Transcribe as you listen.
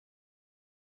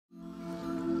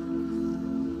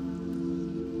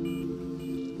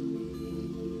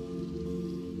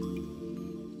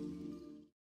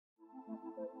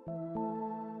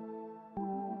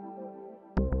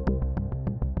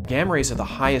gamma rays are the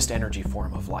highest energy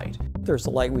form of light. There's the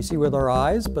light we see with our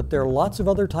eyes, but there are lots of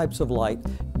other types of light.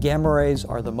 Gamma rays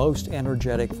are the most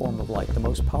energetic form of light, the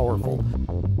most powerful.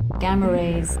 Gamma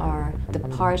rays are the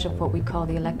part of what we call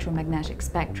the electromagnetic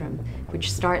spectrum, which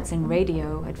starts in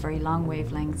radio at very long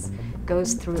wavelengths,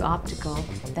 goes through optical,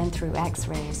 then through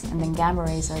X-rays, and then gamma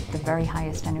rays are the very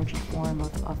highest energy form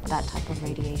of that type of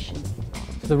radiation.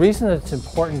 The reason that it's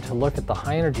important to look at the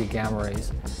high energy gamma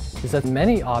rays is that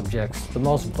many objects, the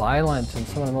most violent and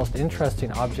some of the most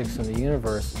interesting objects in the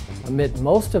universe, emit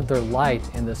most of their light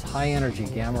in this high energy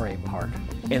gamma ray part.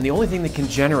 And the only thing that can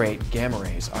generate gamma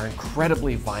rays are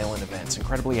incredibly violent events,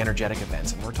 incredibly energetic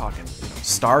events. And we're talking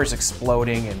stars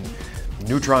exploding and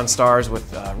neutron stars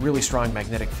with really strong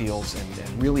magnetic fields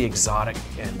and really exotic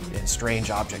and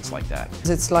strange objects like that.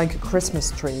 It's like a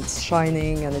Christmas tree. It's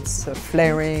shining and it's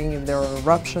flaring and there are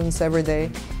eruptions every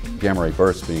day. Gamma ray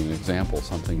bursts being an example,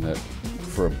 something that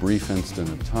for a brief instant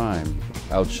of time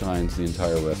outshines the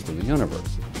entire rest of the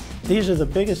universe. These are the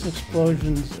biggest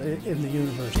explosions in the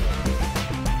universe.